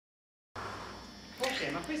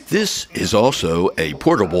This is also a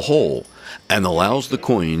portable hole and allows the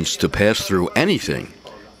coins to pass through anything,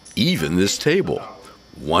 even this table,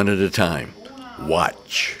 one at a time.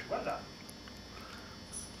 Watch.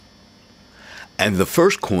 And the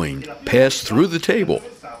first coin passed through the table.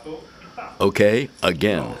 Okay,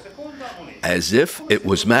 again. As if it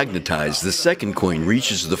was magnetized, the second coin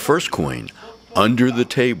reaches the first coin under the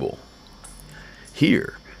table.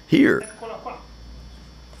 Here.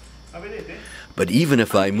 But even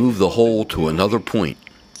if I move the hole to another point,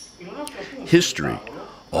 history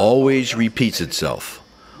always repeats itself.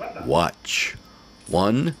 Watch.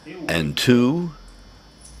 1 and 2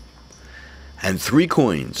 and 3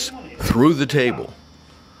 coins through the table.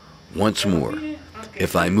 Once more.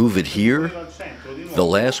 If I move it here, the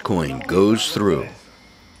last coin goes through.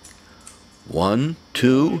 1,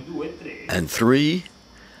 2, and 3,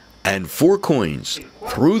 and 4 coins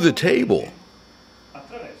through the table.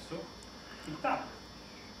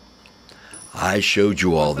 I showed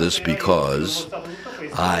you all this because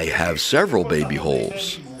I have several baby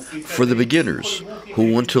holes for the beginners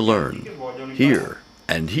who want to learn here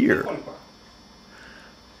and here.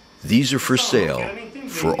 These are for sale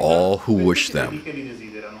for all who wish them.